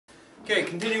Okay,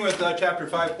 continuing with chapter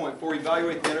 5.4,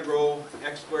 evaluate the integral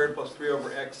x squared plus 3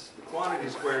 over x quantity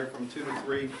squared from 2 to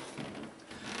 3.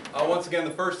 Once again,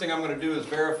 the first thing I'm going to do is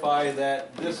verify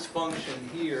that this function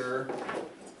here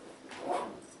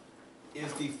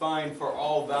is defined for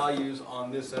all values on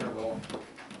this interval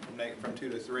from 2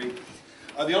 to 3.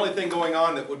 The only thing going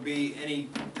on that would be any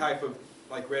type of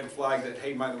like red flag that,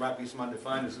 hey, there might be some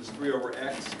undefined is this 3 over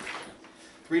x.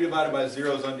 3 divided by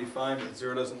 0 is undefined, but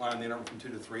 0 doesn't lie on the interval from 2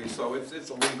 to 3, so it's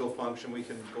a legal function. We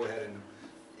can go ahead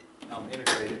and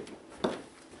integrate it.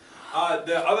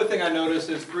 The other thing I noticed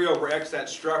is 3 over x, that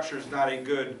structure is not a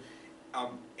good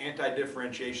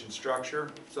anti-differentiation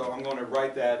structure, so I'm going to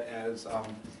write that as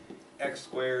x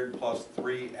squared plus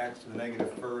 3x to the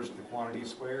negative first, the quantity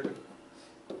squared,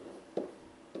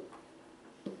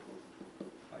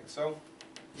 like so.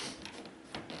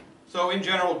 So in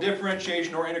general,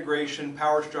 differentiation or integration,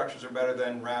 power structures are better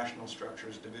than rational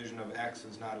structures. Division of x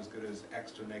is not as good as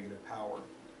x to the negative power.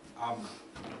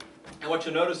 And what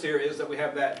you'll notice here is that we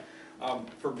have that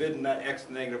forbidden, that x to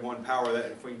the negative 1 power, that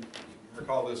if we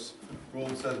recall this rule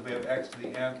says we have x to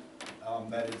the nth,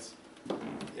 that it's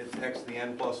x to the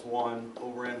n plus 1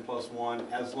 over n plus 1,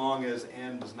 as long as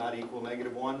n does not equal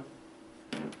negative 1.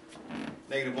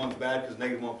 Negative 1 is bad because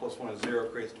negative 1 plus 1 is 0,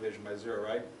 creates division by 0,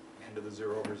 right? To the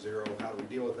 0 over 0, how do we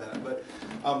deal with that? But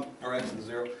or x to the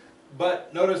 0.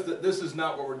 But notice that this is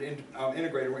not what we're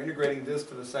integrating. We're integrating this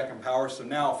to the second power. So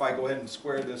now if I go ahead and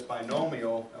square this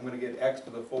binomial, I'm going to get x to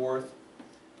the fourth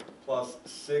plus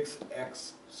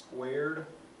 6x squared.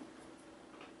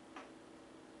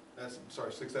 That's,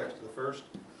 sorry, 6x to the first.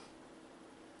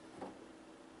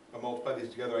 If I multiply these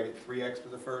together, I get 3x to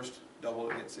the first. Double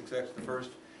it, get 6x to the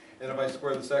first. And if I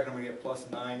square the second, I'm going to get plus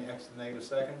 9x to the negative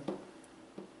second.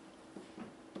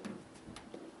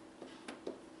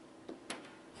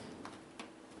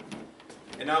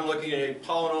 And now I'm looking at a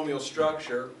polynomial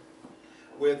structure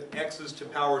with x's to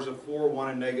powers of 4, 1,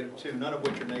 and negative 2, none of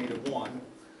which are negative 1.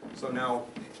 So now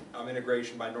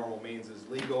integration by normal means is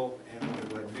legal, and I'm going to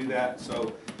go ahead and do that.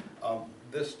 So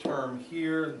this term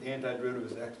here, the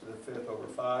antiderivative is x to the fifth over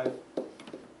 5.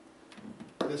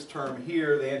 This term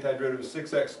here, the antiderivative is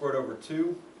 6x squared over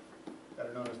 2,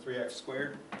 better known as 3x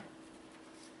squared.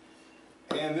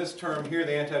 And this term here,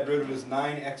 the antiderivative is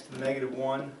 9x to the negative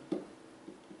 1.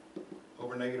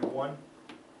 Over negative 1.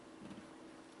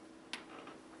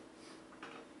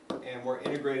 And we're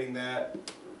integrating that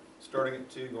starting at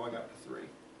 2 going up to 3.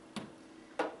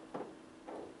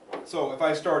 So if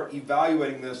I start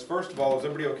evaluating this, first of all, is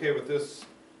everybody okay with this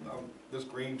this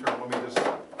green term? Let me just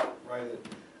write it.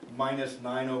 Minus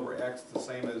 9 over x, the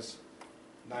same as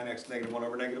 9x negative 1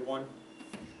 over negative 1.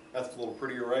 That's a little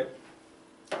prettier, right?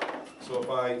 So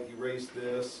if I erase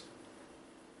this,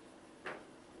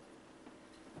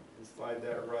 slide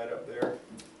that right up there.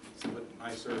 It's a bit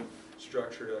nicer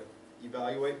structure to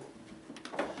evaluate.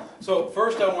 So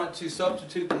first I want to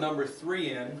substitute the number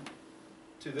 3 in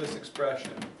to this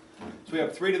expression. So we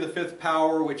have 3 to the fifth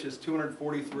power, which is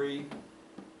 243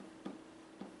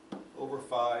 over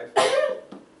 5,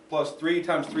 plus 3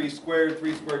 times 3 squared.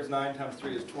 3 squared is 9 times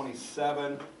 3 is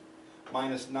 27,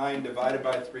 minus 9 divided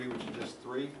by 3, which is just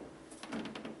 3.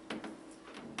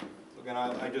 Again,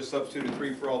 I just substituted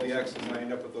 3 for all the x's and I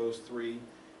end up with those 3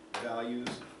 values.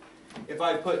 If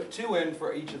I put 2 in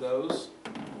for each of those,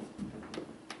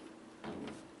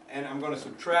 and I'm going to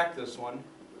subtract this one,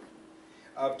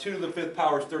 2 to the fifth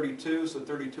power is 32, so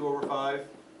 32 over 5.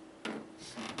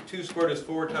 2 squared is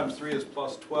 4 times 3 is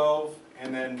plus 12,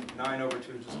 and then 9 over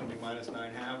 2 is just going to be minus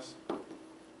 9 halves. So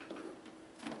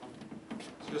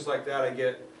just like that, I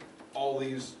get all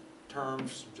these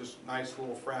terms, just nice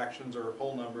little fractions or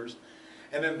whole numbers.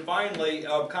 And then finally,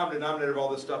 common denominator of all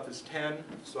this stuff is 10,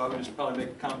 so I would just probably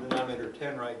make a common denominator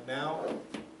 10 right now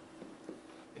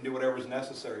and do whatever is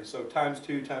necessary. So times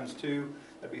 2 times 2,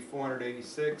 that'd be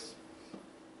 486.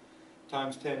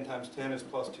 Times 10 is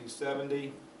plus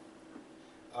 270.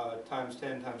 Times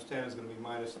 10 is going to be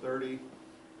minus 30.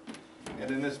 And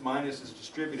then this minus is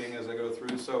distributing as I go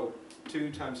through, so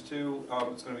 2 times 2,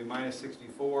 it's going to be minus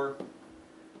 64.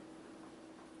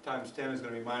 Times 10 is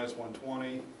going to be minus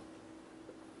 120,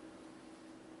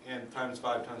 and times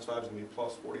 5 is going to be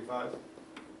plus 45.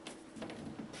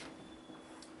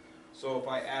 So if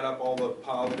I add up all the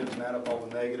positives and add up all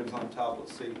the negatives on top,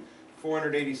 let's see,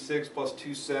 486 plus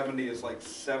 270 is like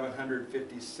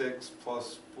 756,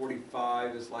 plus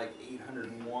 45 is like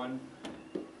 801,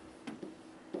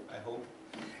 I hope.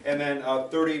 And then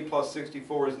 30 plus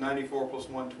 64 is 94, plus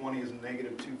 120 is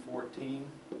negative 214.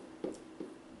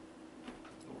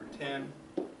 10,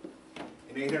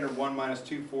 and 801 minus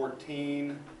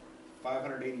 214,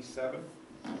 587.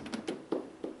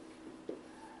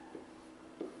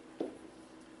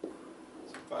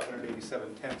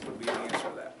 187/10 would be the answer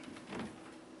to that.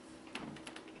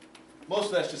 Most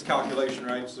of that's just calculation,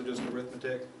 right? So just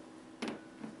arithmetic.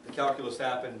 The calculus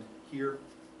happened here,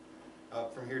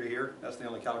 from here to here. That's the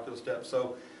only calculus step.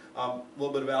 So a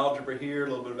little bit of algebra here, a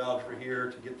little bit of algebra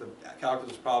here to get the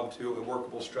calculus problem to a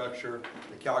workable structure.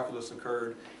 The calculus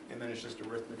occurred, and then it's just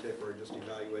arithmetic or just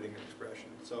evaluating an expression.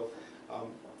 So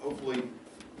hopefully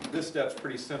this step's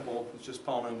pretty simple. It's just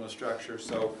polynomial structure.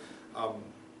 So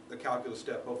the calculus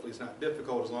step hopefully is not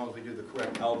difficult as long as we do the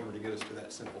correct algebra to get us to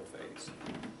that simple phase.